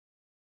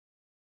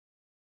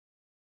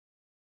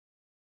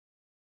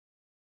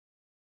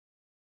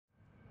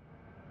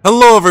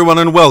Hello everyone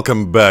and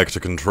welcome back to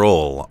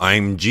Control.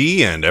 I'm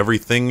G and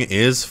everything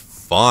is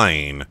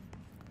fine.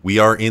 We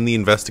are in the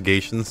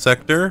investigation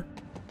sector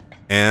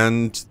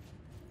and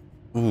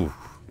ooh,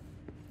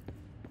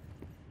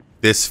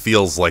 this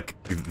feels like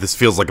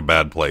a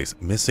bad place.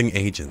 Missing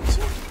agents.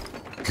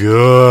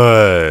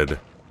 Good.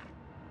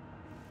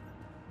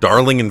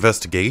 Darling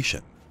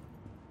investigation.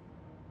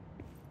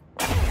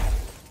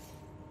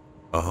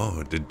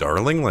 Oh, did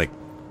Darling like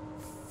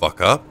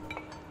fuck up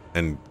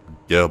and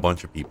get a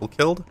bunch of people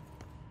killed?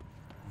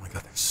 Oh my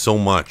god, there's so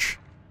much.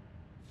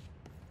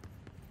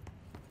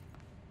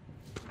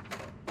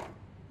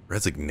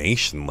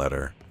 Resignation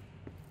letter.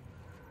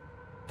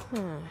 It's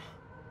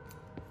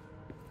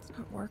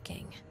not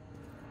working.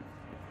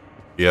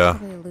 Yeah.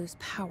 Probably a loose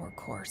power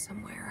core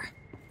somewhere.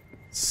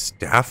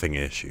 Staffing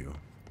issue.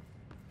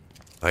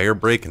 Fire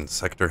break in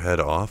sector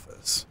head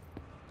office.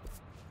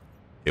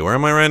 Okay, where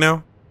am I right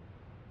now?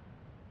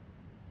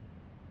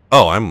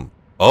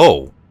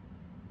 Oh.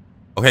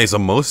 Okay, so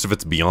most of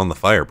it's beyond the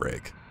fire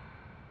break.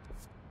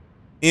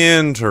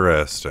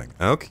 Interesting.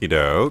 Okie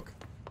doke.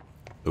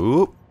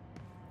 Oop.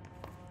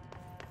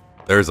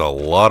 There's a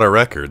lot of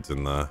records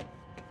in the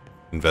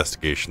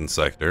investigation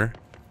sector.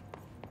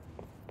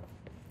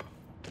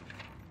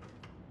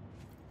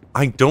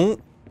 I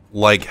don't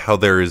like how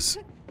there's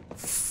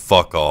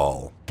fuck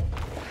all.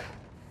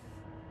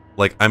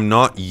 Like, I'm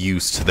not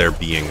used to there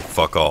being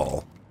fuck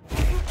all.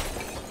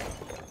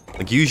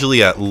 Like,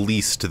 usually at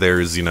least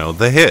there's, you know,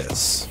 the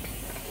hiss.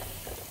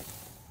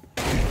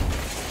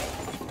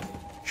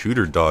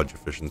 Shooter dodge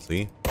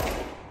efficiency.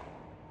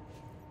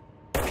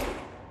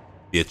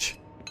 Bitch.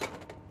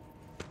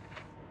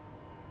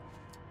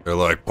 They're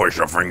like, push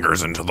your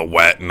fingers into the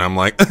wet, and I'm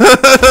like,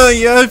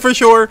 yeah, for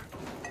sure.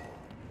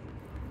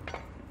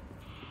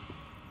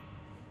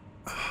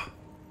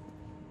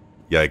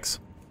 Yikes.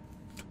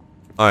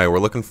 Alright, we're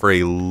looking for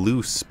a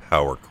loose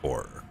power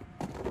core.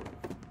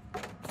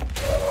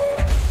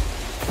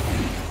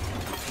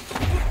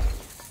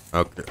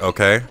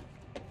 Okay.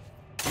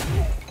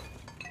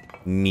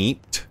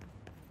 Neat.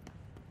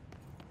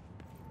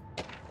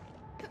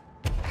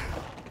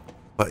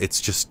 But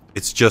it's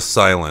just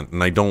silent,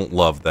 and I don't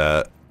love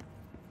that.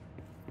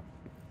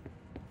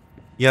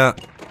 Yeah,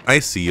 I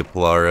see ya,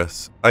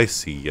 Polaris. I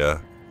see ya.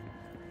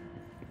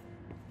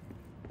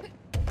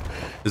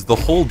 Is the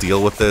whole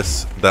deal with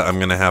this that I'm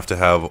gonna have to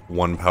have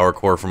one power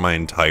core for my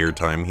entire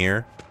time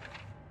here?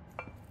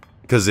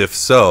 Because if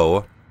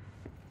so,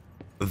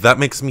 that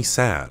makes me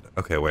sad.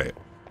 Okay, wait.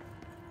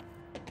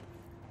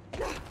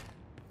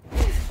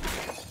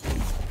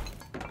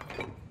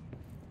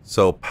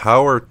 So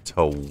power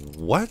to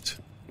what?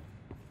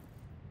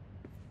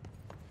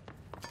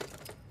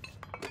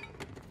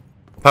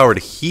 Power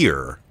to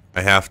here.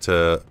 I have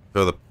to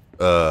throw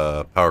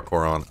the power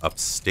core on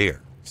upstairs.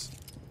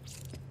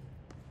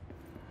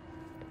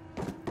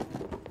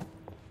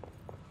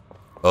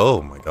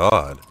 Oh my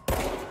god.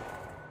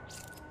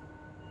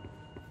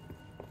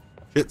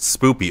 Shit's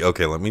spoopy.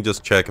 Okay, let me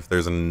just check if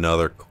there's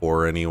another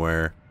core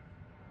anywhere.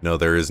 No,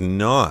 there is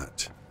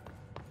not.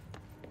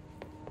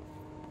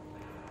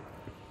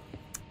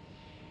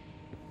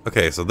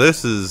 Okay, so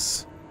this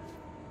is...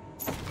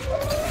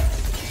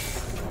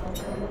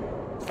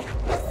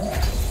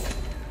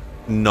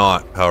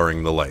 not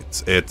powering the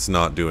lights. It's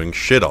not doing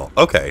shit all.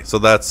 Okay, so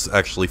that's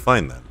actually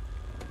fine then.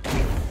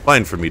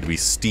 Fine for me to be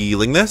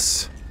stealing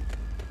this.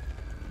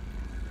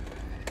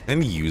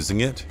 And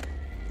using it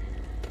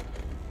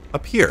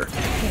up here.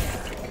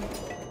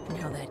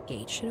 Now that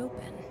gate should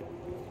open.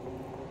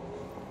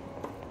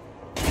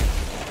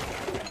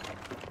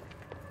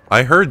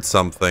 I heard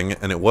something,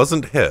 and it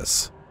wasn't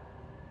hiss.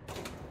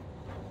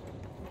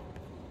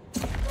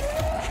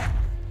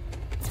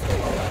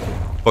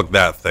 Fuck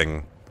that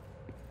thing.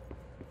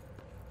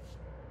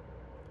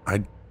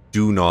 I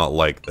do not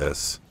like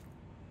this.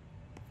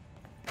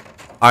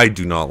 I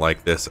do not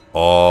like this at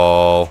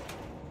all.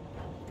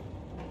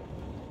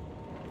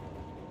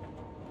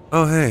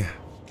 Oh, hey.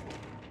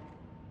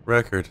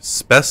 Record.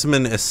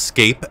 Specimen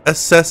escape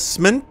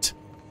assessment?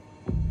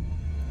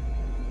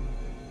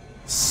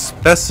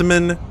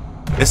 Specimen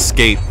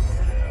escape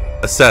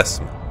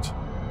assessment.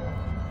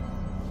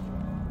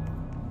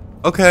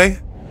 Okay.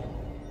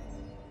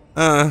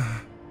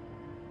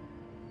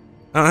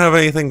 I don't have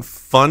anything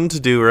fun to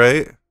do,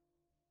 right?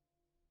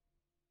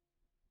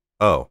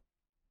 Oh.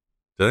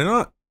 Did I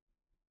not?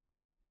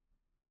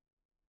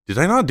 Did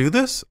I not do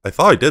this? I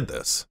thought I did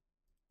this.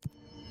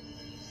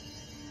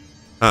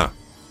 Huh.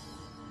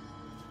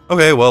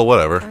 Okay, well,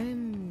 whatever.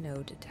 I'm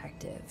no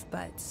detective,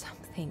 but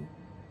something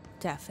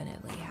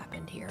definitely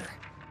happened here.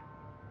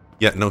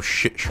 Yeah, no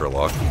shit,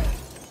 Sherlock.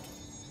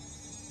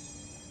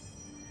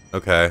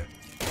 Okay.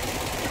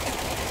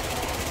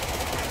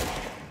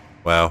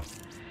 Wow.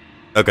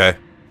 Okay.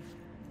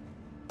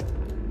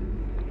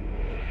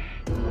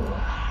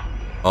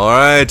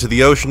 Alright, to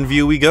the ocean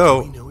view we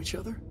go. Do we know each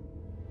other?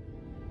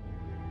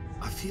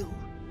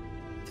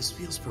 This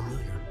feels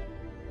familiar.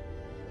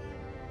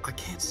 I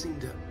can't seem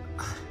to...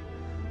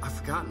 I've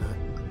forgotten it.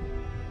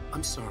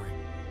 I'm sorry.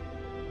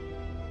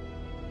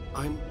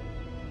 My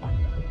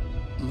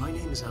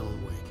name is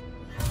Alan Wake.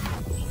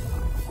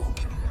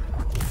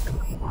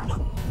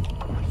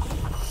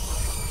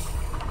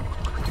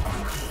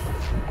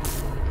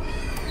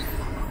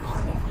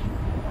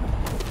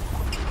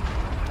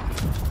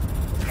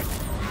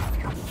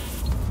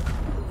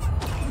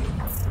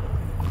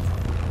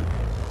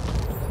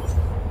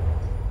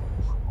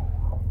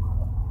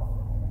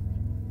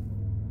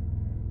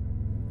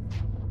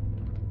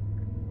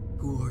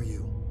 Who are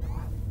you?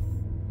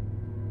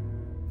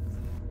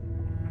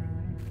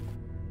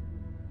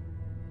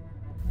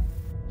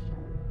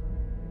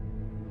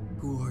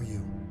 Who are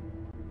you?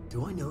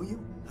 Do I know you?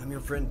 I'm your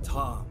friend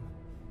Tom.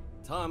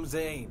 Tom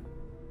Zane.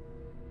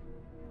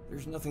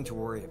 There's nothing to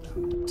worry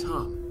about.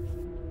 Tom.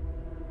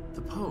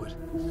 The poet.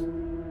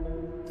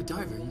 The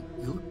diver.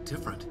 You look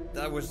different.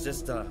 That was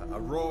just a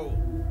role.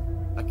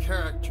 A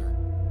character.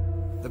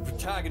 The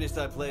protagonist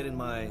I played in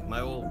my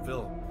old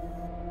film.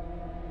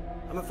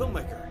 I'm a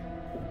filmmaker.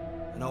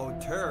 An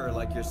auteur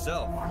like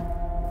yourself.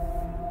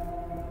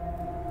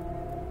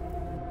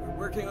 We're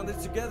working on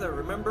this together,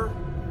 remember?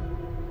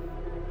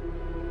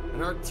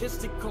 An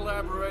artistic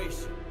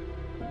collaboration.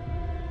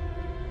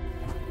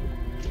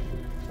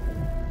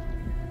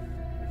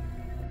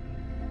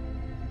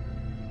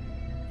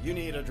 You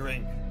need a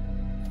drink.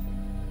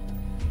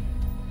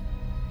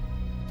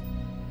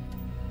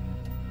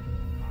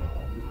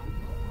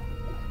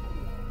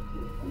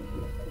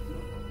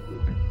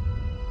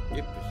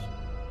 Yippish.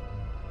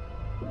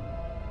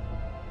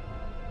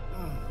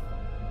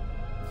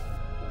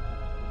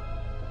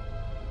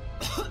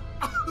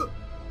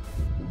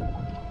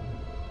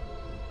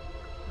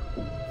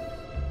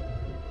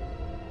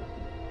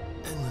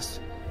 Endless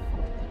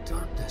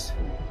darkness.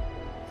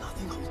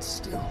 Nothing holds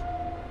still.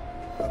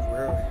 But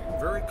we're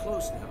very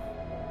close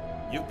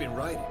now. You've been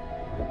writing.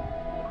 You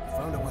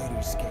found a way to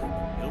escape.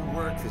 It'll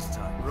work this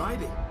time.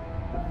 Riding.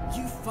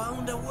 You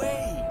found a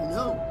way!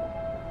 No.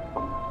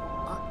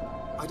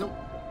 I don't...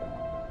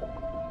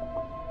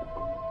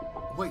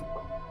 Wait.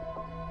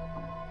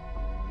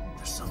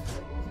 There's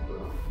something.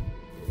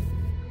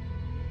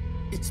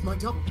 It's my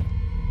double.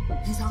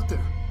 He's out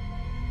there.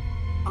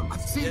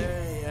 I've seen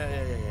him.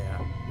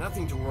 Yeah.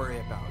 Nothing to worry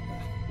about.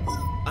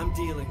 I'm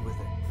dealing with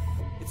it.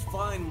 It's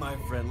fine, my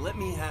friend. Let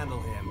me handle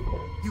him.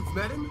 You've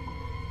met him?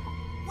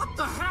 What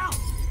the hell?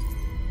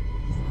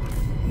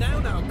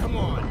 Now, come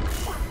on.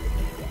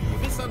 You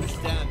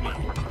misunderstand me.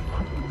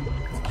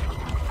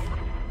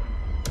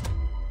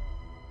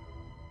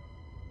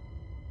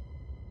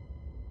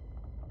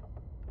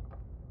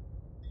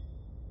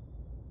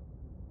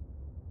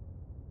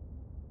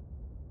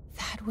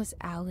 That was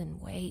Alan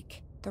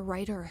Wake, the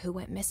writer who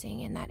went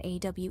missing in that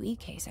AWE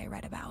case I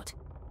read about.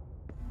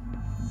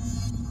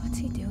 What's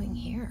he doing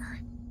here?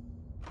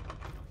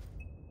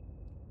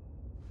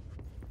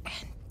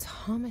 And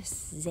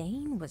Thomas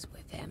Zane was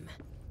with him.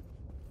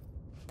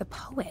 The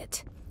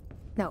poet.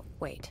 No,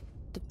 wait.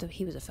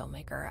 He was a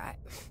filmmaker.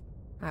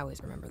 I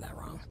always remember that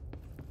wrong.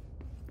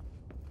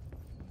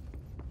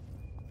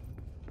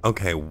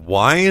 Okay,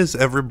 why is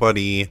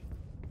everybody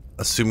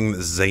assuming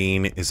that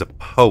Zane is a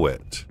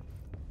poet?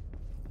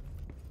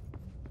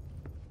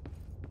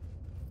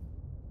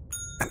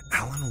 And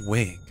Alan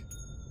Wake.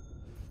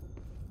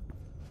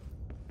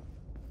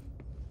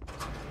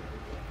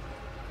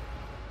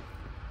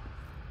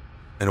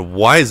 And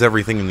why is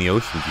everything in the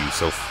ocean view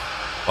so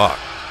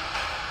fucked?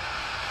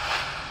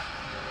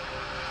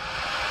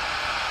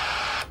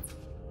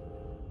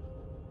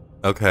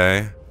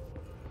 Okay.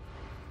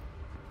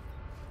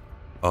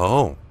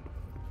 Oh.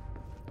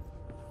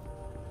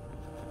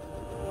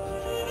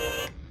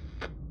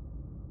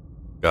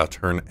 Gotta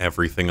turn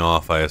everything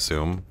off, I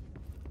assume.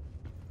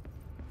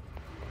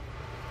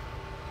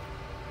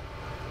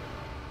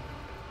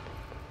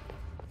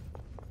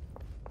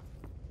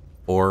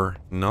 Or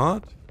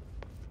not?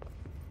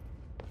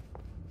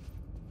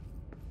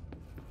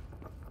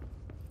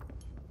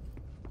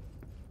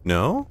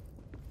 No?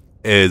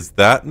 Is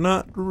that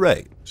not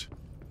right?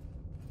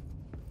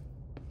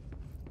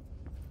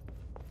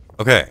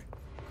 Okay.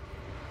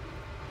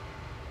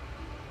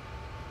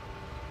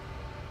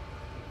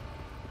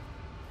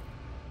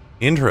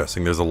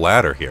 Interesting, there's a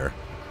ladder here.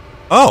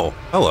 Oh,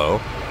 hello.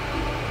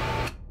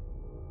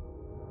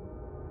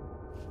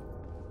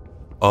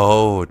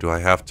 Oh, do I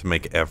have to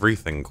make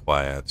everything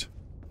quiet?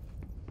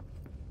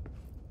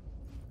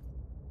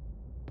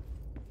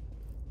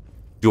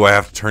 Do I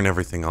have to turn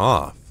everything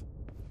off?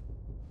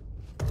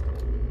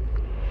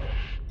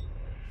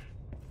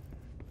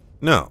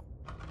 No.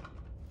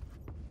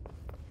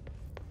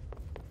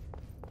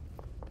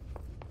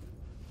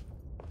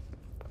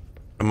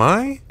 Am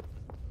I?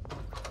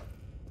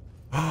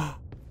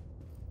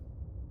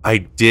 I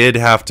did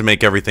have to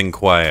make everything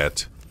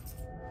quiet.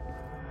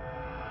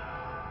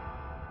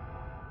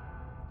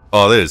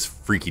 Oh, that is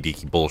freaky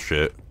deaky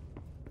bullshit.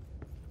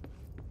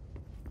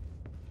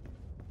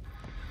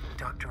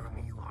 Dr.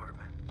 Emil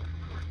Harbin,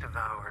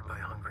 devoured by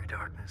hungry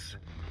darkness,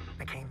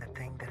 became the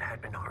thing that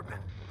had been Harbin.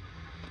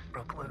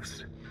 Broke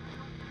loose,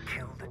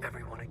 killed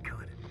everyone it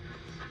could,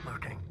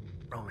 lurking,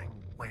 roaming,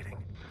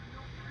 waiting.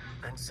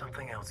 Then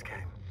something else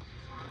came.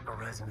 A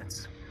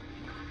resonance.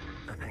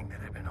 The thing that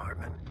had been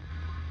Hartman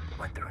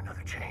went through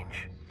another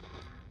change.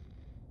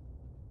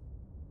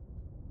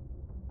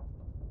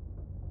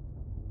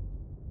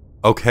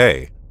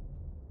 Okay.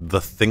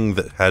 The thing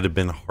that had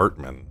been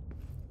Hartman.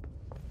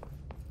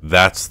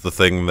 That's the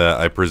thing that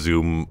I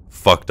presume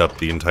fucked up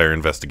the entire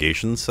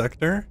investigation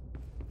sector?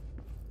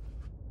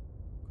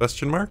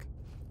 Question mark?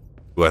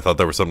 Ooh, I thought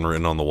there was something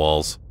written on the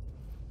walls.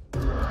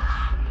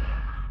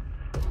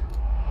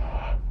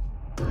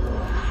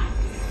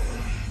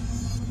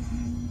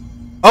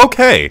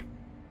 Okay.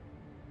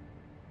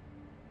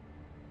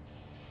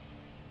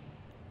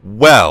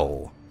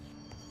 Well.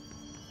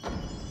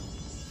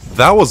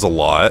 That was a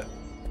lot.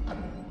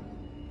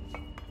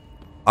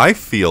 I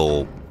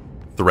feel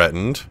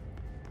threatened.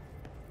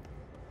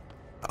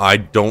 I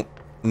don't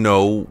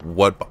know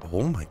what...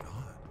 Oh my god.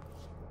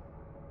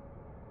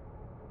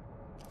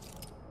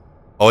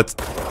 Oh, it's...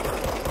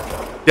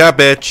 Yeah,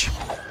 bitch.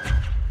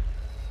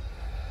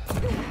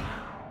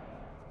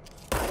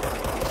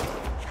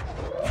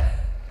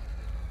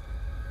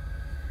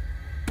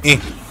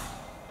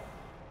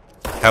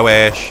 How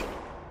Ash?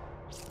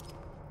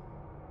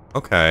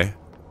 Okay.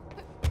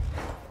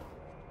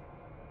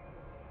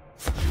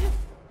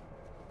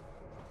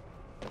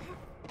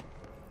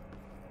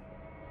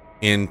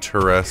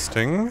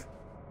 Interesting.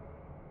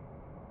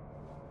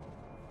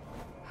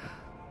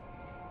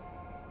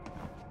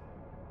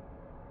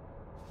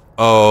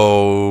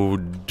 Oh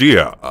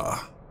dear.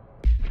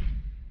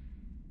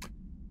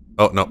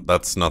 Oh no,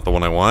 that's not the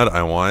one I wanted.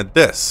 I wanted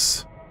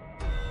this.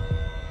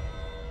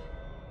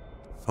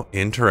 Oh,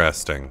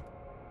 interesting.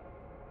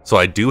 So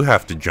I do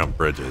have to jump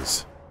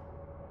bridges.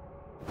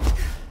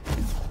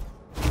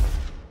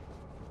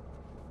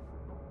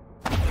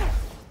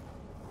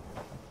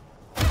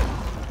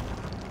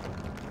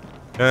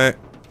 Okay.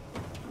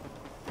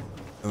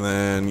 And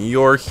then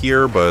you're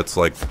here, but it's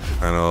like,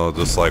 kind of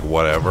just like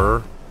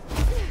whatever.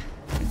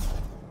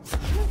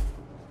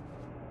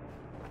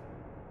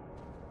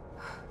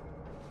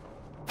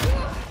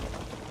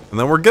 And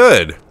then we're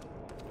good.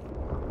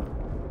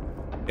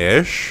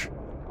 Ish.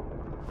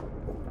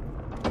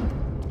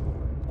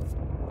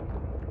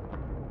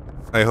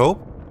 I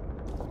hope.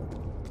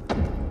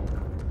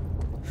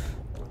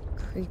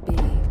 Creepy,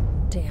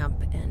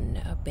 damp,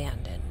 and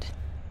abandoned.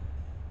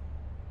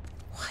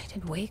 Why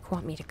did Wake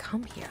want me to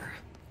come here?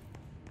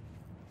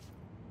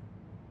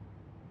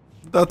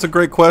 That's a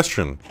great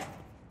question.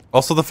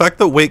 Also, the fact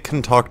that Wake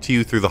can talk to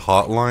you through the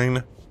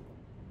hotline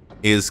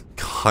is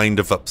kind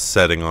of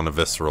upsetting on a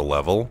visceral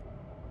level.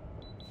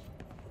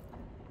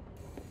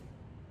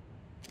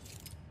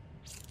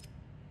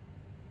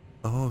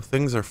 Oh,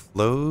 things are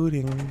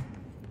floating.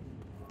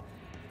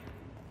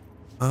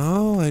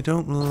 Oh, I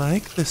don't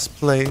like this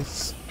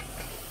place.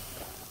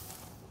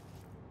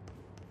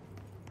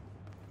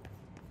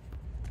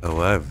 Oh,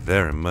 I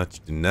very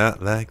much do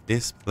not like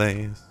this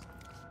place.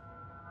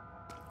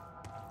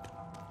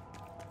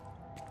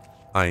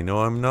 I know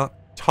I'm not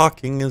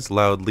talking as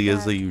loudly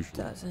as I usually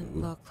do. Doesn't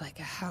look like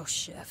a house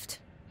shift.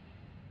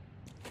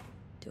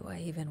 Do I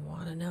even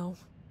want to know?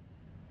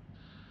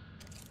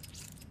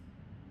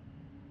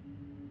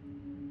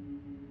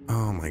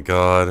 Oh my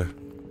god.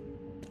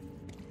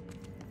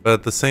 But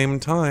at the same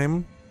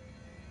time,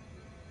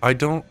 I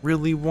don't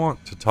really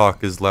want to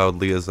talk as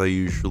loudly as I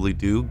usually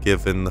do,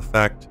 given the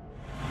fact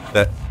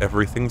that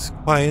everything's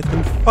quiet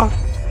and fucked.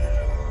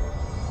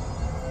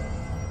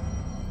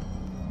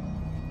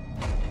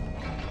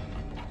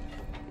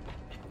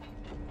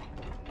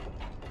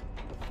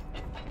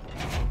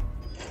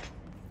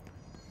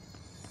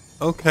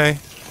 Okay.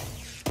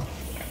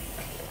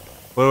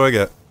 What do I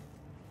get?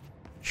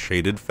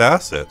 Shaded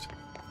facet.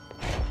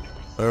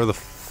 Whatever the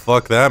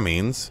fuck that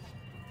means.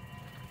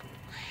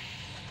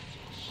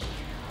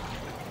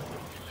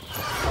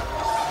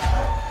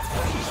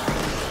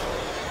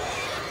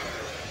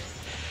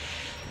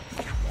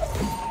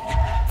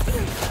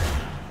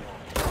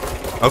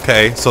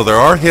 Okay, so there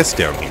are hiss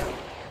down here.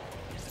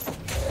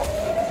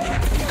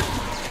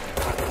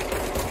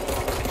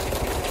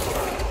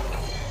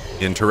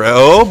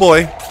 Oh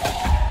boy.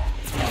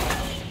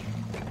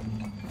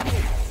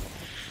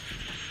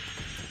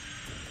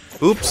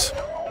 Oops.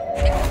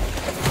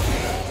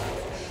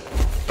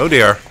 Oh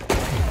dear.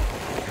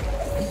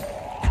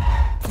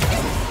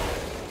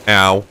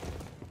 Ow.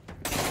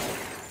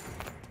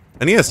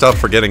 I need to stop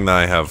forgetting that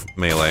I have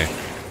melee.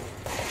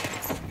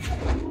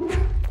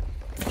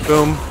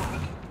 Boom.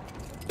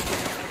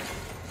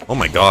 Oh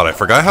my god, I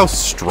forgot how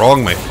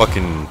strong my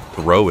fucking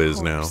throw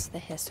is now. The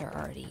hiss are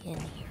already in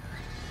here.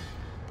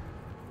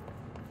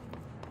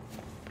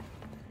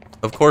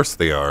 Of course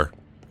they are.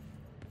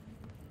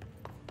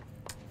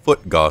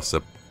 Foot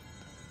gossip.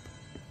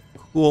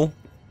 Cool.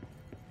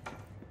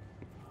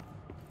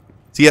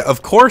 So yeah,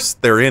 of course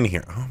they're in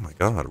here. Oh my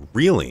god,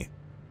 really?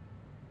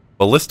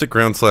 Ballistic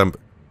ground slam.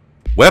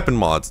 Weapon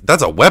mods.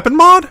 That's a weapon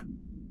mod?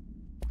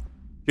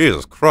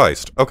 Jesus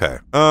Christ. Okay.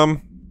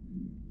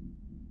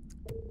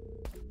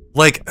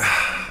 Like,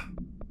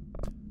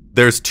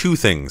 there's two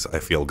things I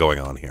feel going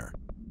on here.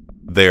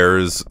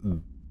 there's,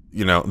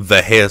 you know,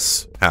 the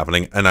hiss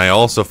happening, and I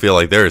also feel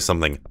like there is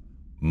something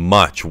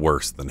much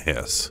worse than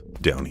hiss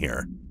down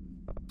here.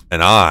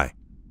 And I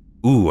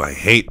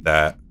hate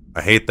that.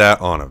 I hate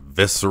that on a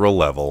visceral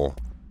level.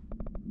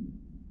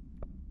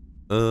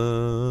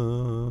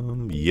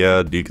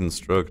 Yeah,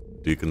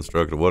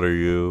 deconstruct, what are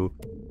you?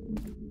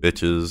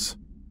 Bitches.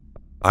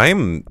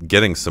 I'm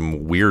getting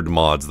some weird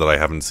mods that I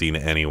haven't seen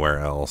anywhere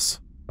else.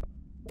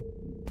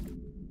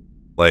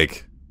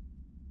 Like,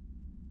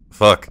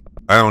 fuck,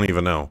 I don't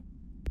even know.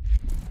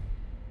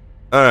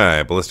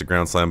 Alright, ballistic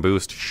ground slam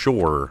boost,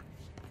 sure.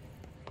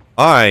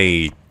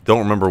 I don't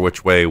remember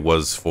which way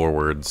was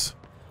forwards.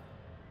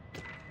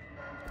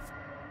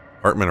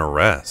 Apartment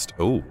arrest,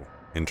 oh,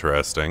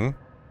 interesting.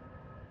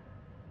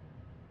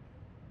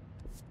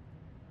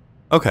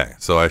 Okay,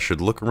 so I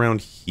should look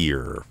around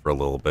here for a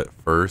little bit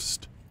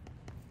first.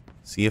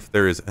 See if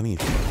there is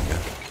anything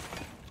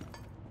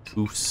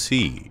to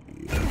see.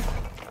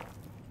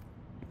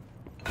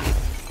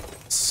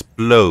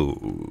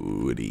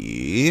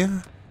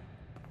 Explodey.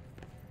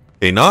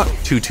 Okay, not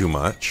too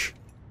much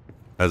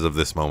as of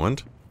this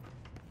moment,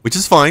 which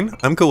is fine.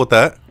 I'm cool with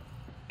that.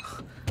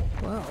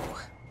 Whoa.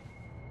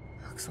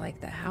 Looks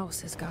like the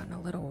house has gotten a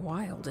little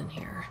wild in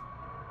here.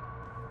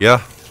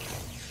 Yeah.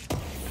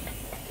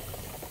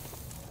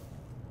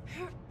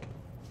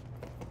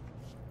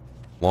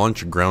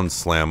 Launch ground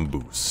slam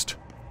boost.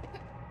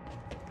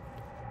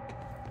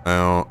 I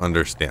don't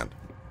understand.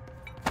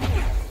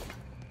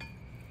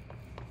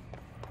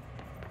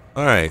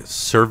 Alright,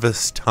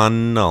 service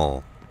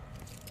tunnel.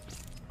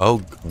 Oh,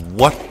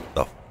 what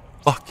the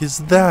fuck is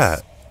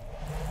that?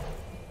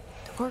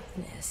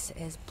 Darkness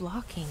is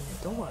blocking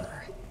the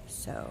door.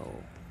 So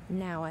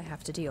now I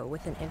have to deal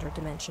with an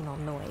interdimensional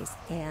noise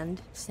and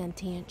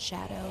sentient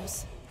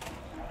shadows.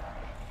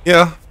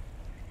 Yeah.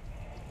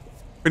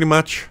 Pretty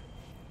much.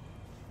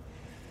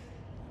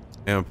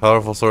 And a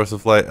powerful source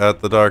of light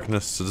at the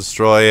darkness to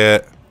destroy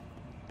it.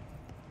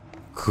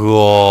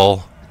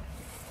 Cool.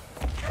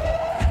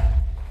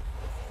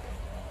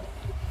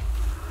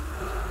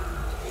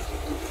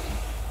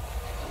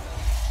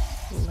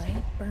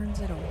 Light burns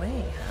it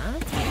away, huh?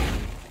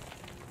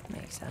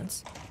 Makes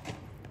sense.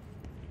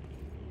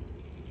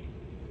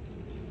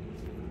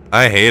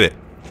 I hate it.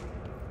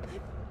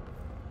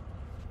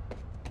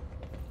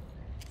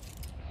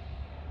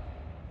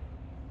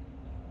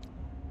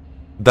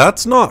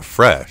 That's not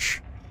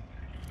fresh.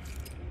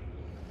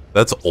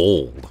 That's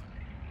old.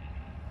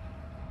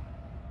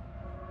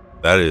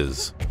 That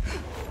is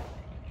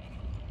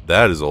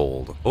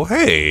old. Oh,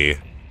 hey.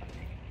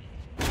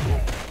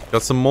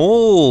 Got some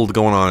mold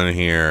going on in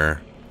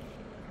here.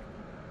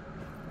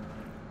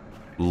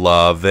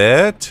 Love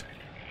it.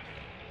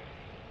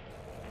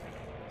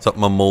 What's up,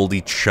 my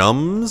moldy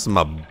chums?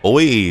 My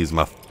boys,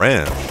 my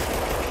friends.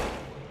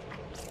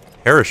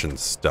 Perishing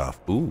stuff.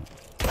 Ooh.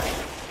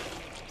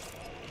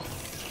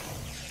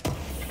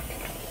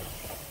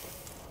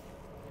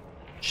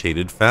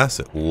 Shaded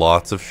facet.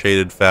 Lots of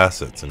shaded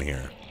facets in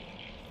here.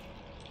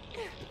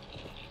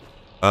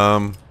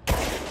 I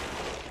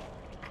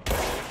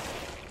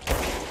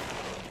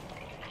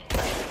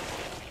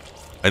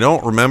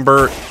don't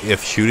remember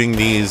if shooting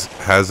these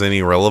has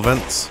any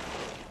relevance.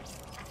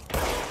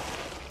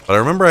 But I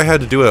remember I had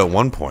to do it at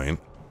one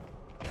point.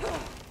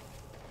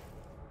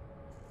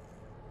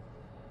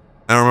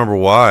 I don't remember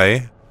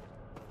why.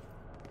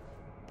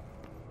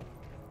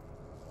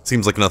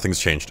 Seems like nothing's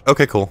changed.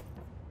 Okay, cool.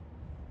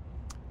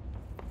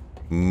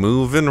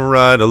 Moving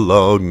right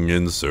along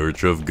in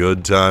search of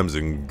good times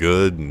and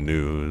good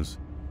news.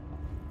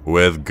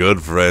 With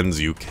good friends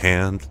you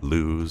can't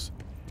lose.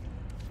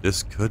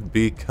 This could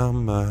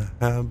become a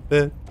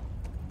habit.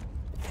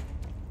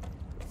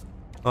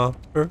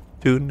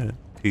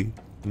 Opportunity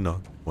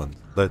not once.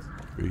 Let's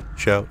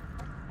reach out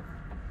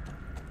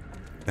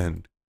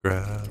and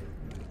grab.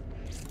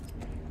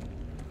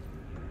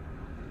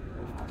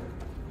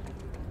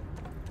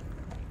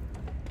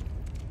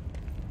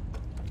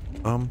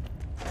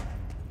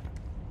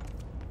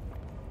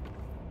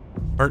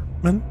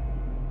 Hartman?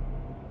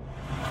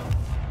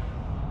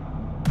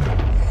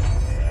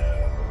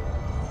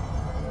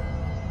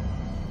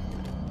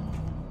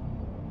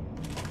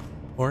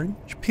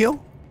 Orange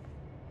peel?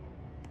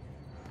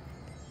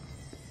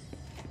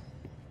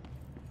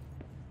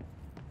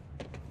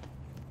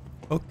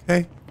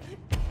 Okay.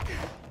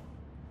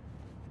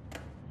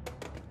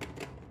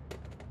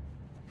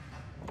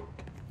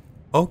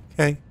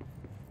 Okay.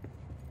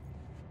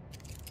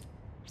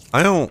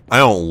 I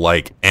don't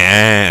like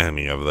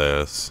any of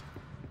this.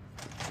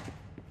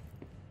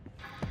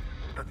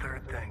 The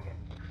third thing.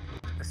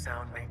 The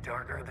sound made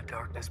darker, the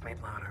darkness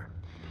made louder.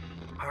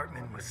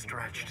 Hartman was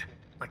stretched,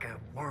 like a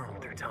worm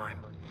through time.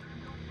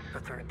 The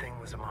third thing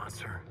was a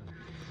monster.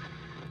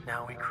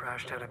 Now he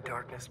crashed out of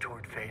darkness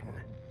toward Faden.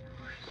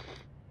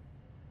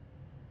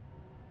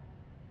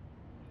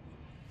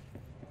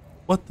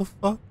 What the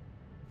fuck?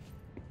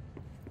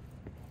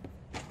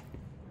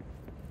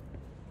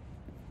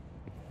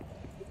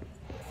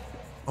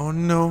 Oh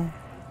no.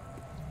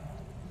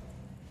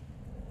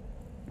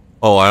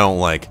 Oh, I don't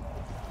like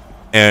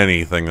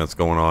anything that's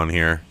going on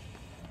here.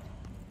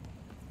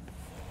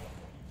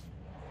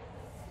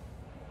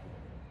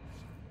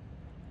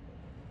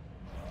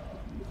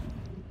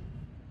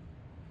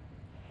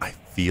 I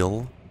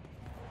feel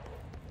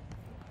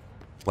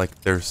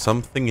like there's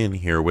something in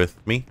here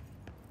with me,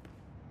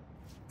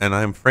 and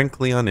I'm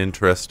frankly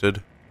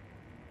uninterested.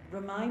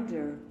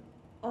 Reminder,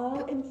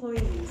 all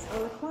employees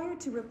are required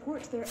to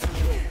report their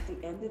hours at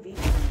the end of each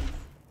month.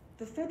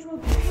 The Federal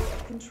Bureau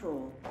of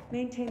Control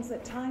maintains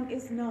that time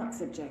is not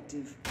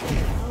subjective.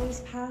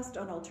 Hours passed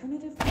on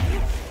alternative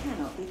methods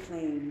cannot be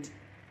claimed.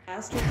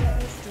 Astro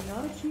debtors do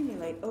not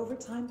accumulate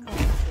overtime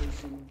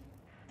compensation.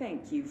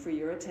 Thank you for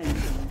your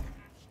attention.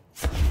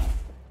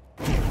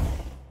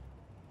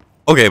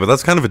 Okay, but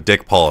that's kind of a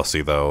dick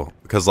policy, though.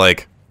 Because,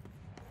 like,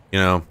 you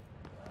know,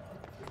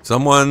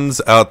 someone's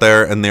out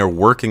there and they're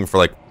working for,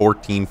 like,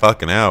 14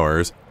 fucking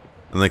hours,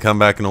 and they come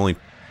back and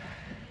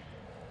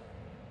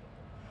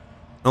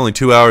only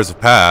 2 hours have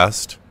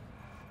passed.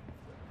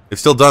 They've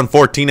still done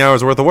 14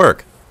 hours worth of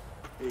work.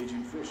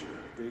 Agent Fisher,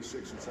 day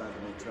 6 inside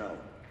the motel.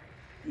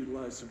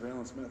 Utilized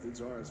surveillance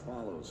methods are as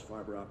follows.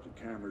 Fiber optic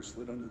cameras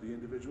slid under the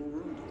individual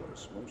room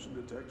doors. Motion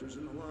detectors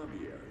in the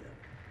lobby area.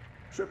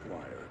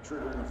 Tripwire,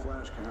 triggering a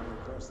flash camera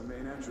across the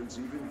main entrance,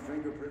 even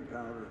fingerprint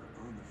powder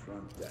on the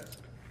front desk.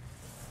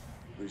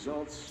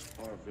 Results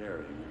are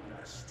varying at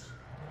best,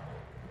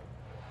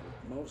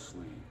 but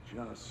mostly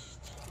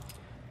just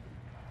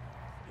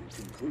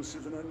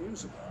inconclusive and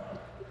unusable.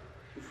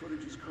 The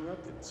footage is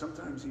corrupted,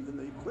 sometimes even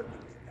the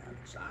equipment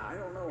damaged. I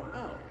don't know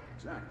how,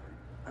 exactly.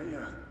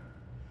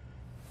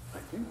 I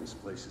think this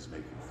place is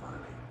making fun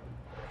of me.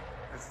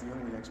 That's the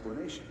only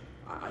explanation.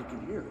 I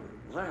can hear them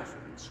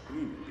laughing and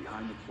screaming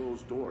behind the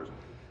closed doors.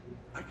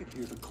 I can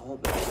hear the call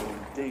bell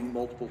going ding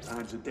multiple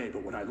times a day,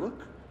 but when I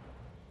look,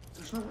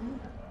 there's no one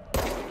there.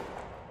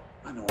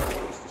 I know I'm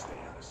supposed to stay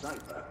out of sight,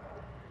 but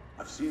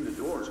I've seen the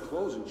doors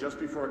closing just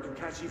before I can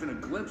catch even a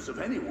glimpse of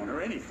anyone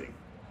or anything.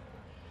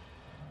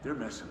 They're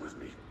messing with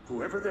me,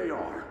 whoever they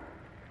are.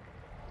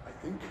 I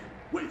think...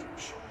 Wait,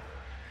 shh.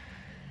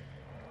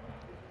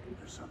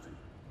 There's something.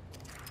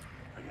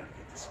 I gotta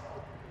get this.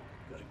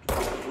 Gotta get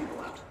this cable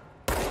out.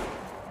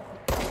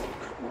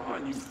 Come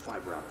on, you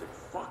fiber optic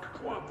fuck,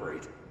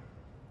 cooperate.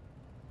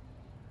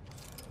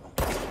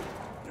 Okay,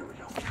 there we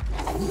go.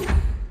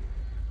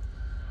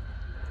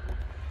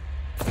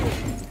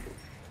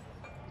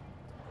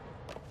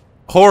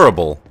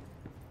 Horrible.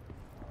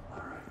 All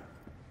right.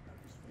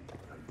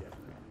 I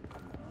definitely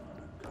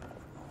got it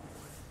from home.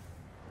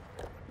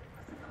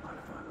 I think I might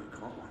have finally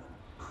caught one.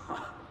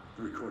 Ha!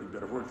 The recording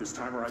better work this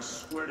time, or I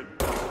swear to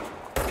God.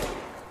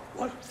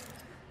 What?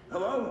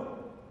 Hello?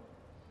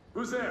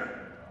 Who's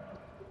there?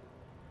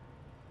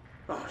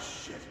 Oh,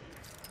 shit.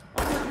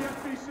 I'm with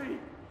the FBC.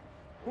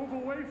 Move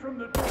away from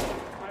the door.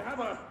 I have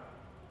a...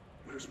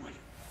 Where's my...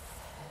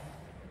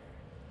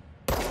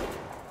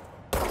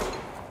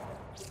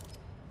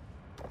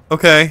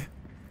 Okay.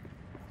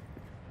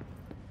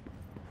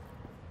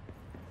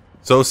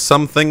 So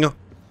something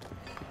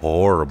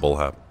horrible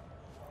happened.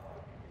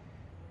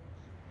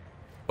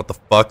 What the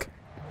fuck?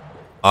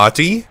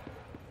 Ati?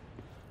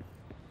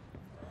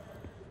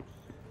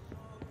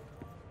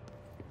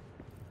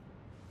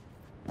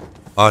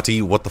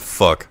 Ati, what the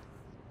fuck?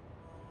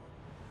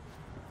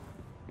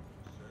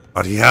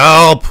 Ati,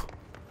 help!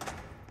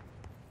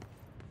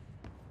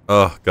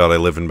 Oh, God, I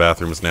live in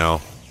bathrooms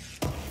now.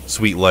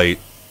 Sweet light.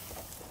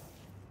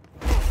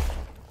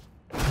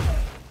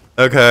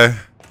 Okay.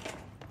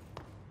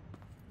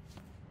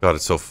 God,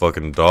 it's so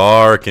fucking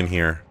dark in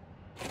here.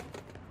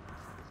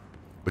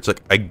 Which,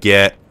 like, I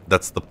get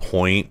that's the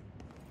point.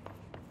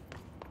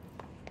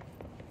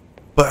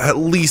 But at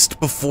least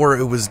before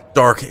it was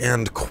dark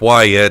and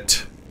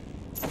quiet.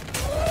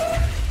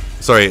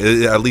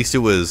 Sorry, at least it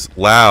was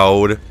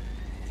loud.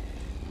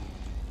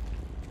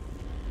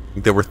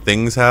 There were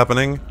things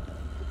happening.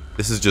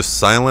 This is just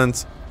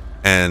silence.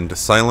 And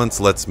silence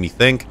lets me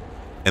think.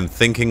 And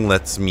thinking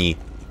lets me...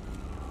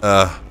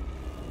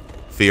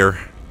 fear.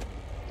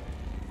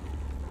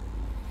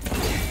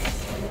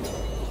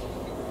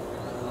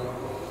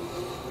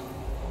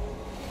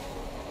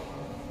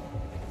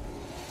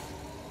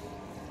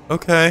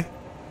 Okay.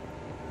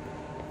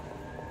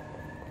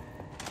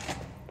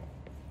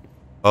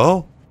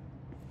 Oh.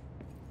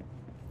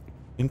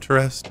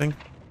 Interesting.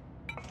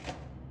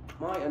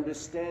 My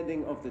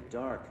understanding of the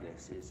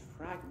darkness is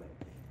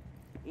fragmented,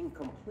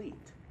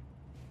 incomplete.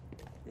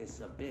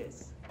 This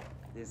abyss,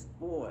 this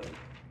void,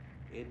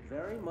 it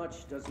very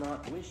much does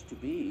not wish to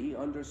be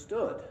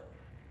understood.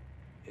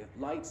 If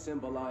light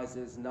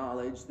symbolizes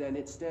knowledge, then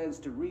it stands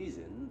to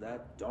reason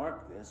that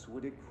darkness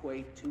would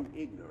equate to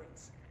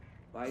ignorance.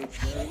 By its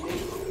very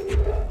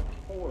nature,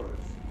 horrors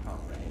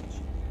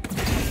comprehension.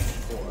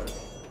 Of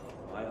course,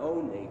 my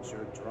own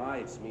nature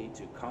drives me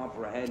to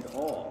comprehend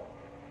all.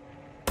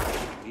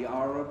 We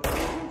are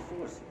opposing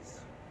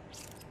forces,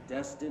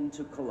 destined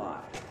to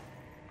collide.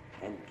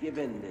 And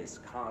given this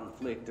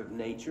conflict of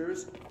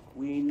natures,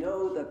 we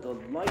know that the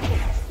light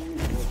of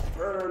truth will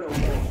burn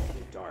away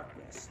the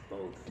darkness,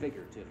 both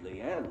figuratively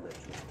and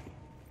literally.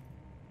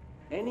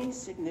 Any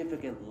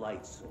significant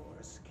light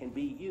source can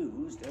be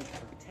used as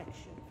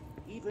protection.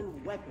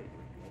 Even weaponry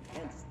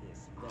against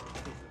this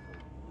metaphysical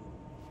gloom.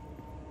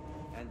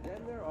 And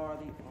then there are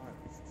the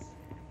artists.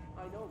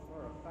 I know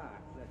for a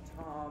fact that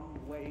Tom,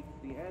 Wake,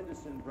 the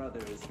Anderson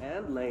brothers,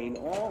 and Lane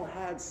all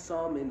had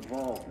some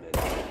involvement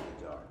in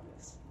the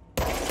darkness.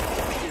 The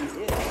question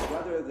is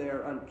whether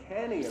their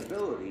uncanny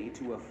ability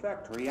to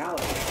affect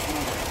reality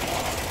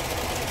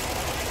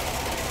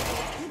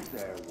is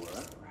their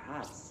work,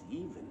 perhaps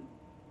even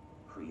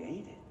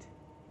create it.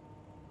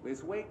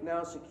 With Wake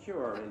now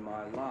secure in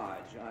my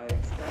lodge, I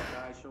expect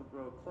I shall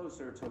grow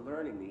closer to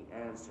learning the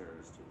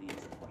answers to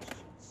these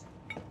questions.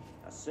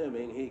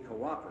 Assuming he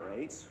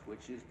cooperates,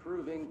 which is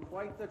proving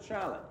quite the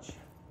challenge.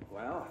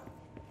 Well,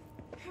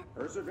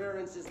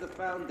 perseverance is the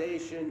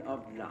foundation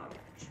of knowledge.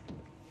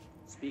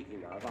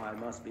 Speaking of, I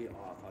must be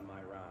off on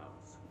my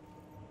rounds.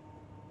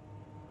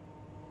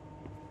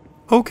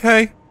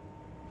 Okay.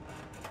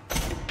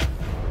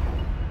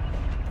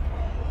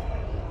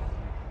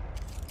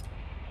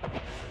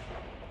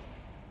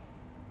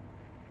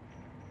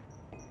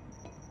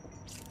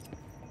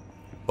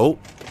 Oh.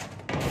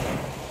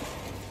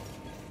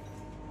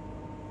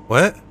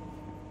 What?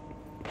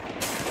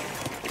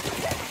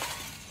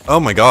 Oh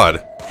my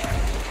god.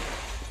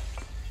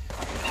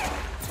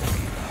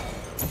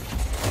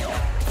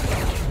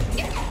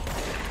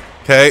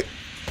 Okay.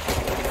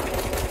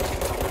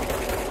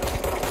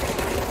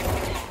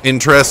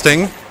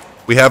 Interesting.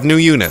 We have new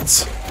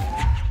units.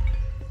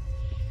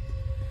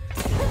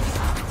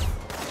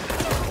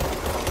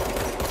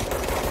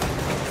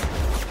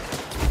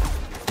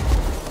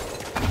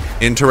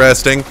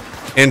 Interesting.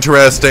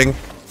 Interesting.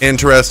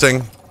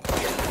 Interesting.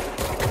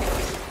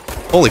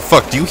 Holy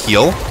fuck, do you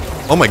heal?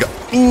 Oh my god.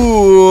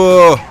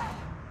 Ooh.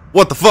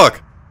 What the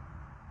fuck?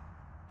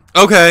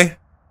 Okay.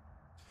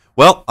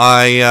 Well,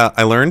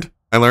 I learned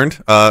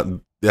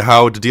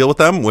how to deal with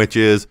them, which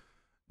is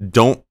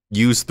don't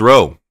use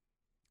throw.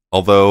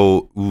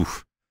 Although,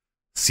 oof,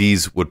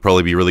 C's would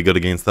probably be really good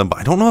against them, but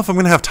I don't know if I'm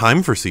going to have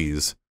time for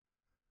C's.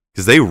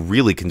 Because they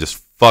really can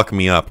just fuck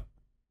me up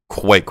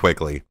quite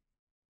quickly.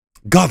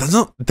 God,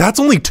 that's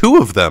only 2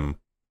 of them.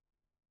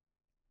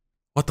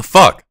 What the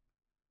fuck?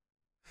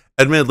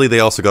 Admittedly, they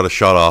also got a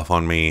shot off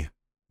on me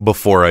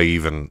before I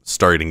even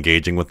started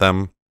engaging with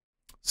them.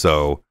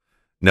 So,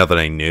 now that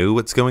I knew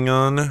what's going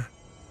on,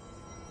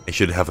 I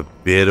should have a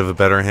bit of a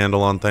better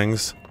handle on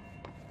things.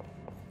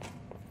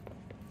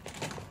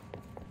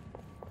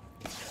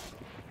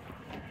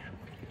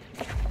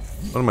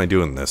 What am I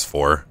doing this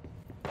for?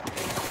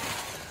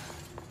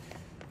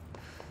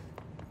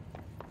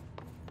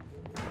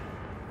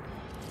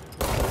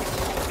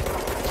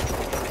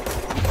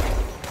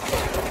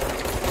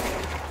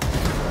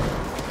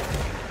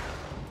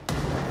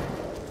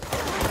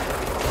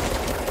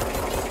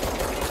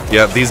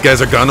 Yeah, these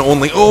guys are gun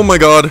only. Oh my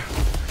god.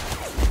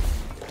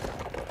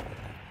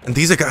 And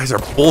these guys are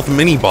both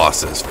mini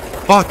bosses.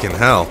 Fucking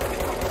hell.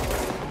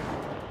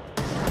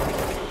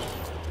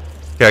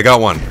 Okay, I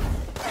got one.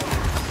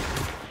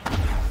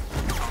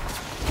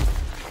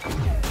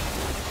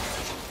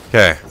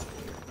 Okay.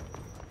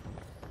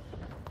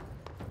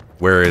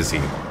 Where is he?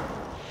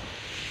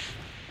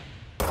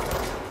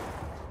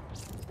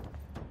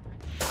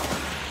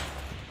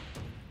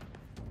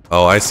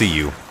 Oh, I see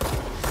you.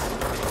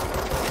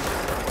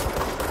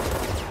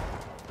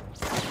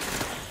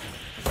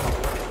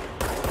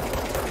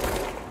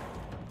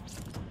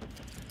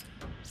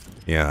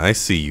 Yeah, I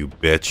see you,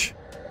 bitch.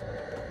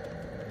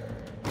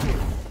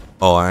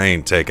 Oh, I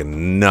ain't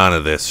taking none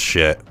of this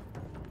shit.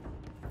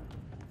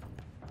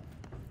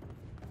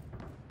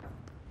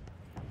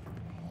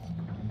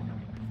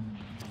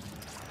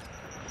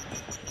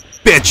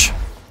 Bitch!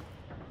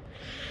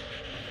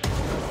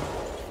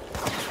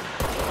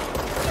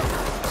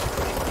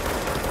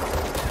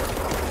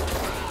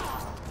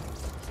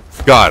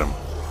 Got him.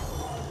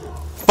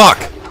 Fuck!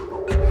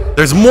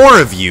 There's more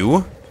of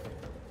you!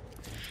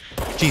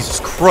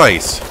 Jesus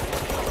Christ.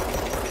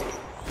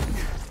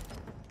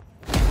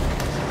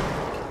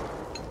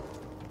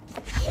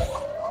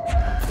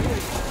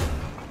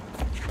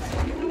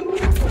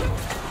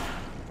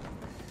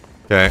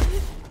 Okay.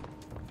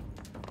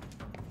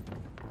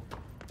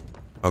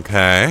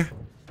 Okay.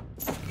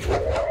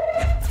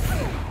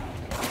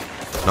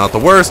 Not the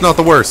worst, not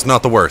the worst,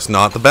 not the worst.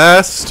 Not the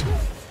best.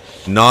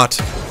 Not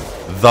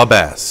the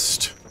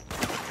best.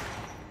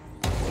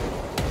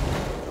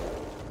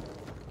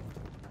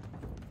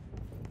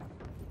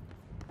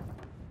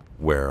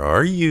 Where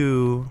are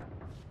you?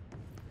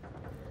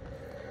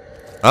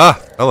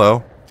 Ah,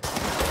 hello.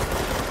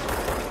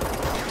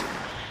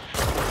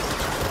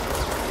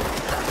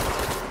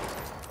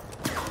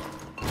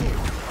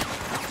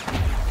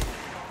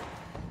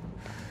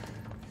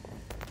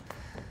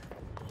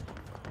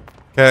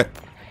 Okay.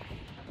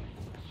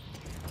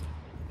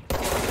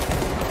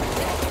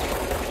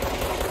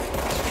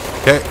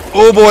 Okay.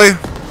 Oh boy.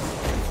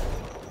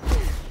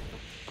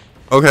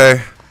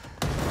 Okay.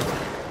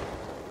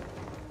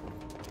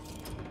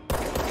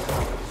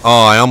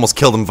 Oh, I almost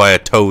killed him via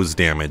toes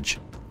damage.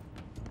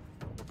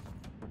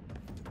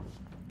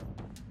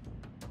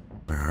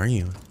 are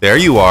you? There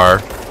you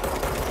are.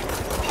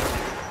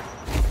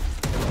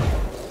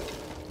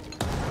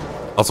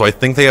 Also, I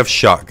think they have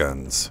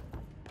shotguns,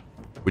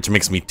 which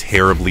makes me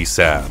terribly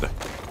sad.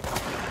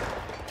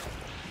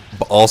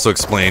 But also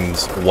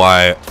explains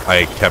why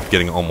I kept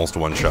getting almost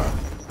one shot.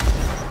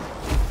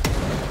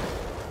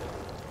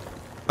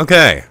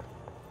 Okay.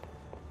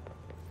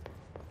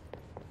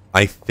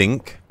 I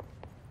think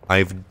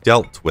I've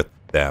dealt with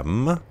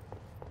them.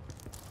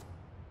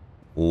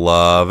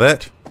 Love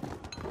it.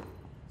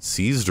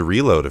 Seized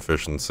reload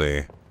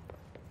efficiency.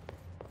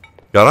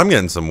 God, I'm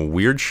getting some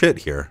weird shit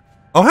here.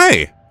 Oh,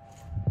 hey!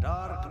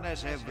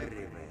 Darkness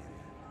everywhere.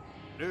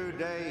 New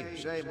day,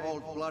 same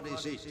old bloody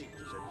city, says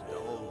the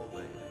old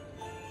way.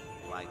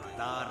 Like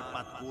tar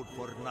but good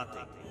for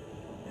nothing.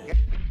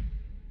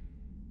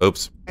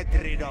 Oops. Get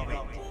rid of it.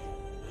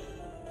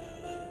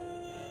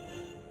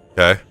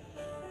 Okay.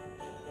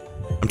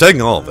 I'm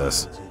taking all of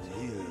this.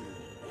 Here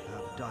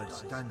have died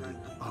standing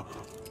up.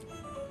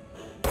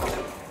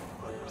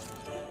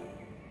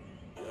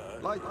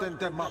 Lighten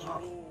them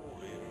up.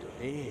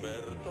 Air in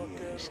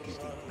here is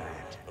getting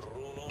bad.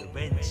 The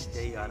vents,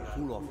 they are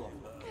full of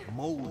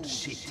mold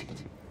shit.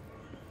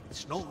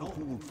 It's not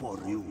food for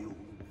you.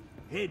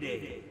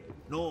 Headache,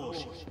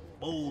 nausea,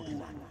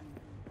 mold,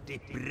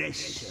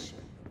 depression.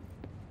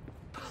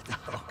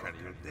 How can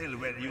you tell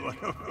when you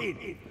are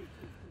in?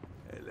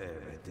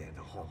 Helvetin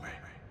home.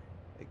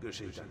 Eikö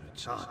siitä nyt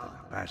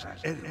saatana pääse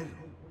eroon?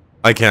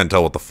 I can't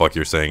tell what the fuck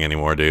you're saying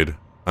anymore, dude.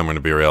 I'm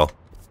gonna be real.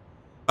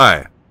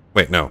 Alright.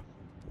 Wait, no.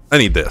 I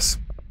need this.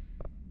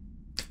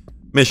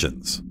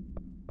 Missions.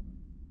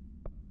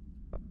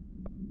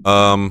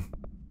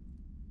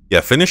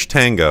 Yeah, Finish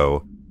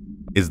Tango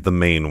is the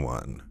main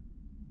one.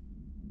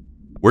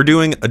 We're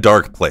doing a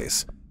dark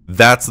place.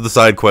 That's the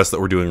side quest that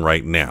we're doing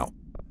right now.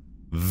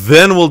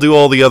 Then we'll do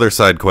all the other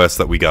side quests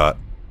that we got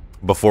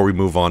before we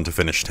move on to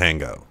Finish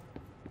Tango.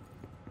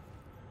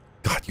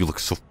 God, you look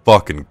so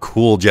fucking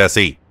cool,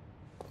 Jesse.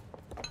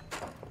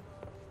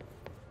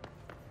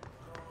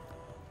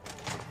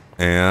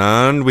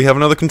 And we have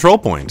another control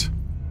point.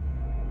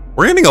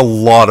 We're getting a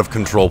lot of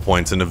control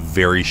points in a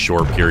very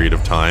short period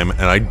of time,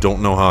 and I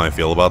don't know how I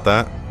feel about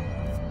that.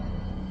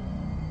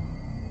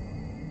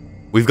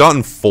 We've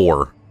gotten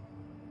 4.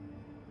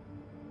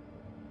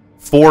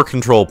 4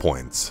 control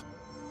points.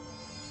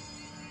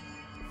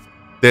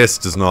 This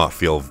does not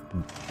feel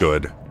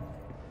good.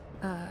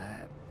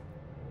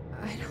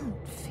 I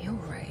don't feel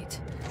right.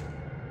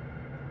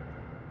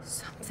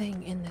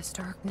 Something in this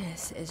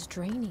darkness is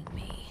draining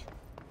me.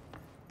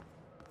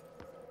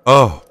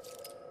 Oh.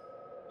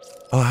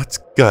 Oh, that's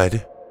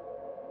good.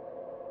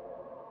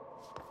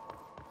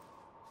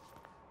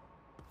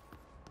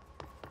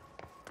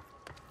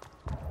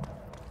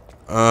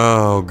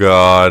 Oh,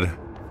 God.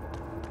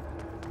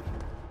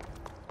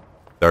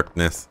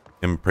 Darkness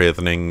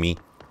imprisoning me.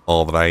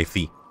 All that I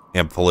see.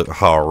 Absolute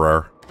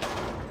horror.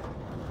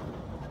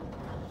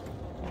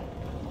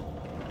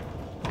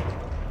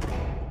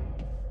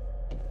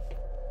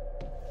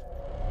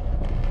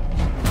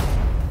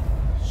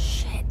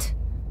 Shit.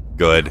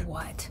 Good.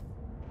 What?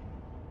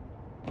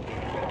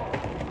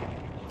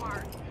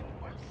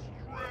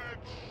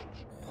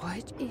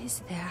 What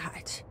is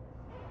that?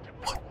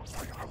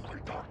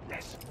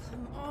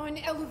 Come on,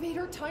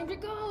 elevator, time to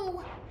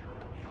go.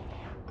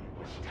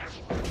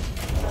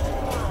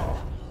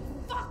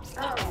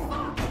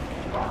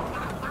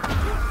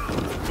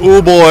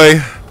 Oh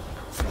boy.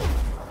 So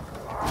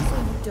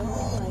you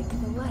don't like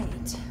the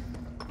light.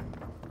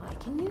 I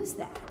can use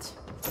that.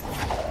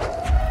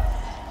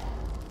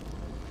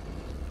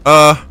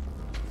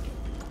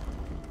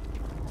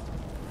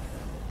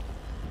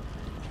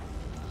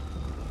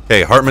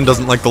 Okay, Hartman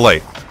doesn't like the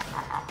light.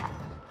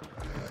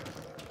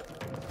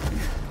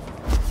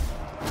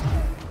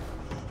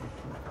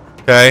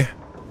 Okay.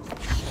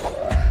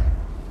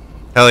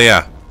 Hell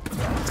yeah.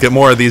 Let's get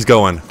more of these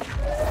going.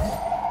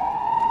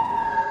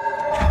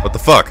 What the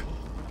fuck?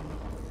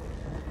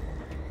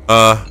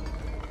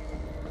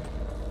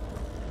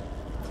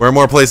 Where are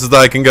more places that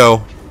I can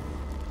go?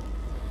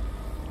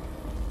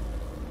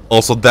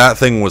 Also, that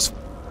thing was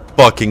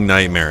fucking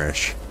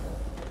nightmarish.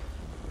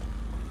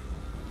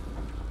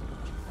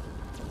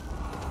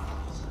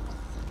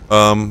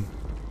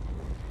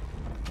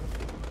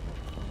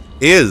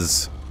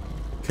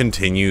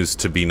 Continues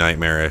to be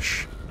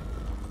nightmarish.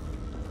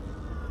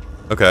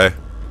 Okay.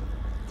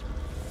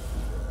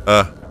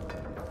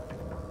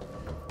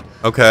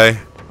 Okay.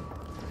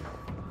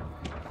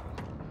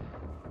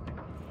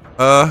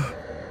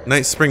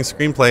 Night Spring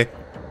screenplay.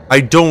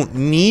 I don't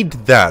need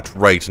that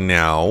right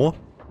now.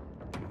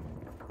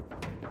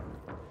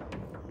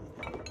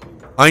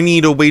 I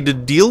need a way to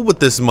deal with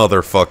this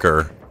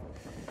motherfucker.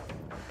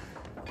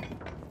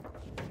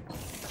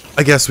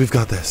 I guess we've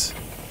got this.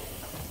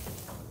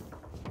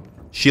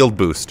 Shield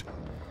boost.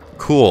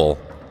 Cool.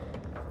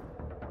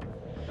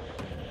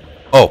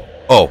 Oh,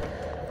 oh.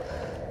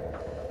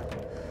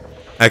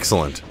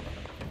 Excellent.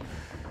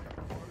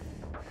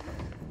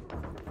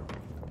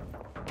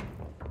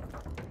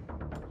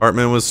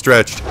 Hartman was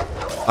stretched.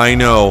 I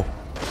know.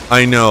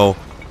 I know.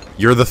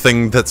 You're the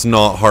thing that's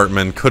not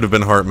Hartman. Could have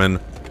been Hartman.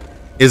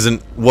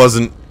 Isn't,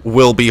 wasn't,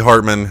 will be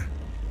Hartman.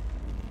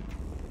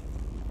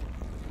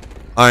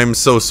 I'm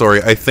so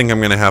sorry. I think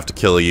I'm gonna have to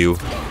kill you.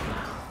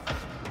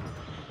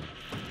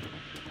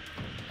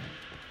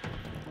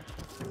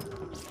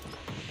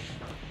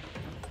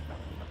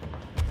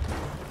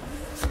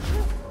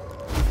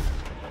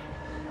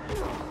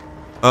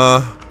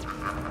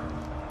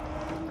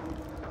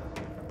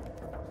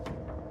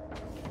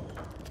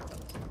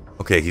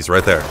 Okay, he's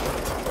right there.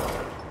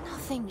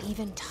 Nothing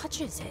even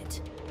touches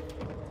it.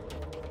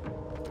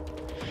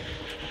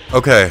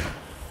 Okay.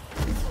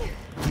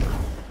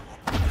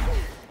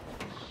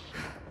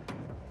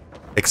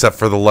 Except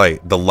for the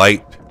light. The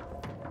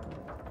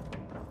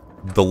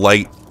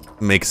light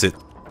makes it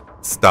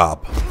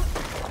stop.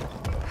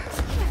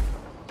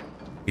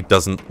 It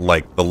doesn't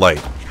like the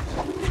light.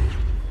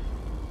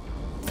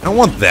 I don't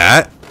want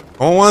that.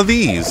 I want one of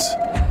these.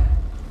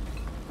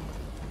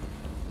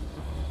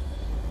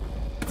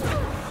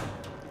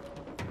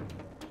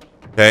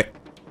 Okay,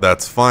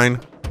 that's fine.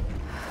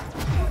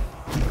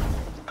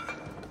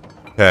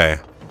 Okay.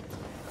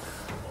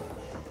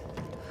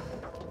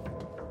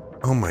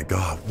 Oh my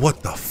god,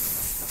 what the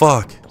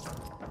fuck?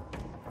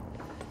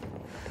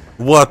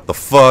 What the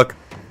fuck?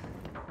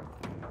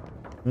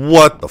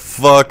 What the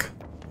fuck?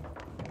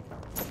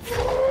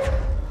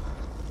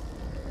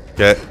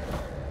 Okay.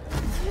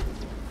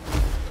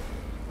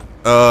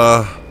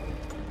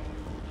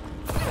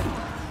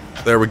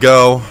 There we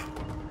go.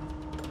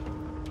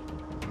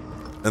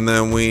 And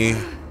then we...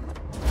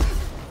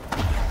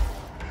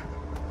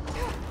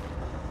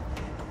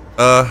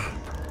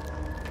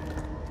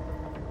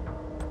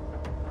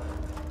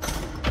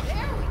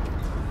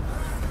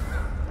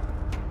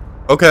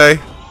 Okay.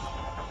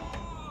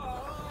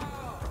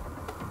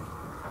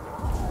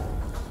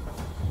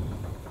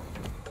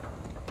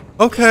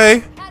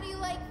 Okay. How do you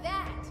like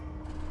that?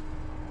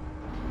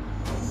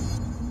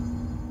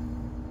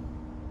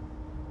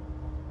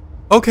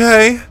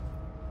 Okay.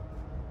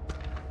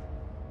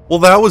 Well,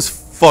 that was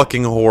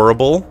fucking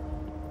horrible.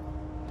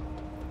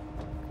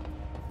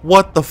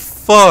 What the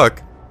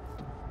fuck?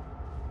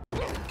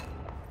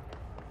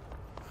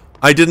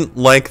 I didn't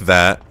like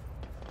that.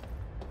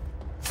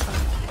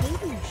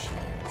 Baby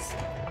shoes.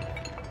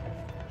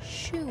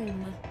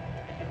 Shoom.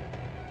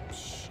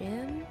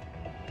 Shim?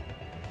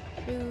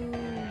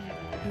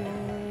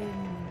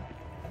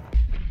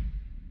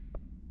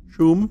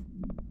 Shoom.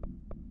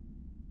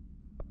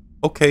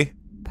 Okay.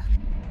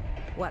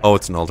 What? Oh,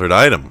 it's an altered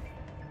item.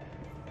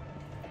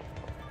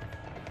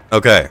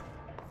 Okay.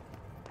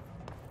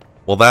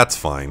 Well, that's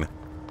fine.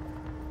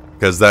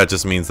 Because that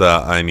just means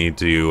that I need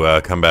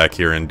to come back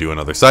here and do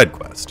another side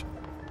quest.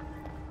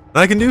 And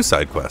I can do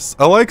side quests.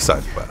 I like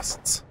side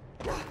quests.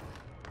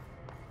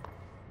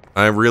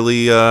 I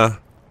really, yeah,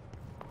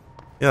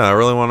 I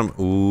really want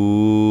to...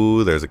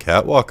 Ooh, there's a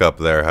catwalk up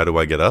there. How do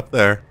I get up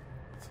there?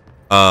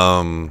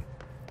 Yeah,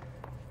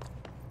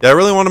 I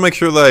really want to make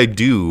sure that I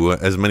do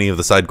as many of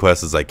the side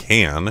quests as I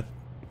can.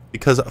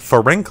 Because,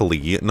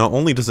 frankly, not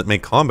only does it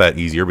make combat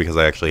easier because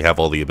I actually have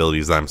all the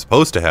abilities that I'm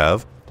supposed to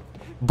have,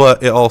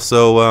 but it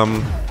also,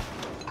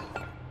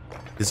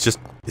 it's just,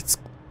 it's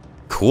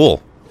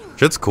cool.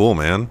 Shit's cool,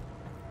 man.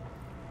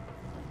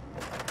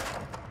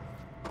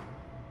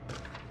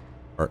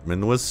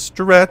 Hartman was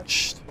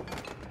stretched.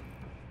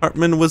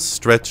 Hartman was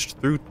stretched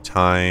through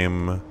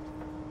time.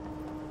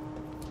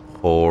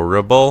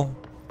 Horrible.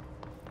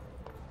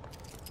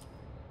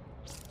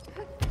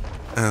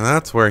 And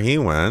that's where he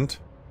went.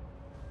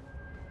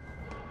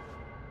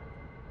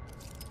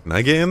 Can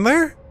I get in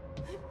there?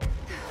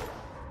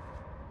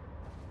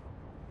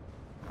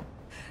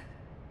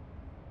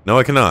 No,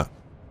 I cannot.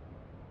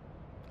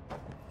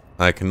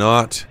 I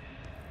cannot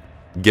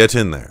get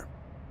in there.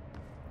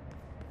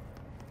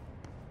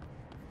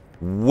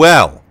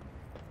 Well.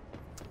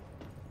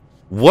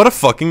 What a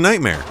fucking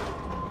nightmare.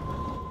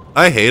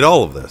 I hate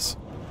all of this.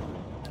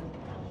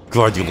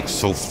 God, you look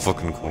so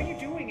fucking cool. What are you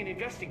doing in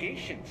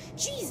investigations?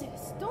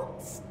 Jesus,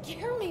 don't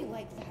scare me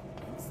like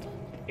that, Winston.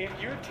 If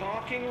you're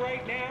talking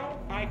right now,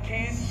 I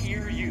can't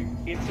hear you.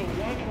 It's a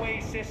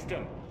one-way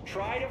system.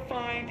 Try to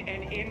find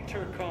an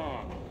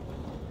intercom.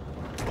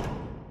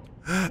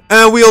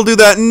 And we'll do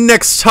that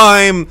next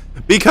time,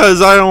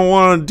 because I don't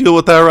want to deal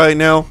with that right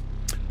now.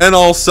 And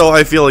also,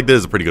 I feel like this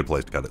is a pretty good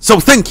place to cut it. So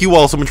thank you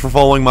all so much for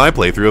following my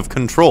playthrough of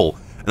Control,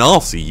 and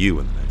I'll see you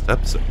in the next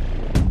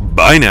episode.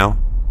 Bye now.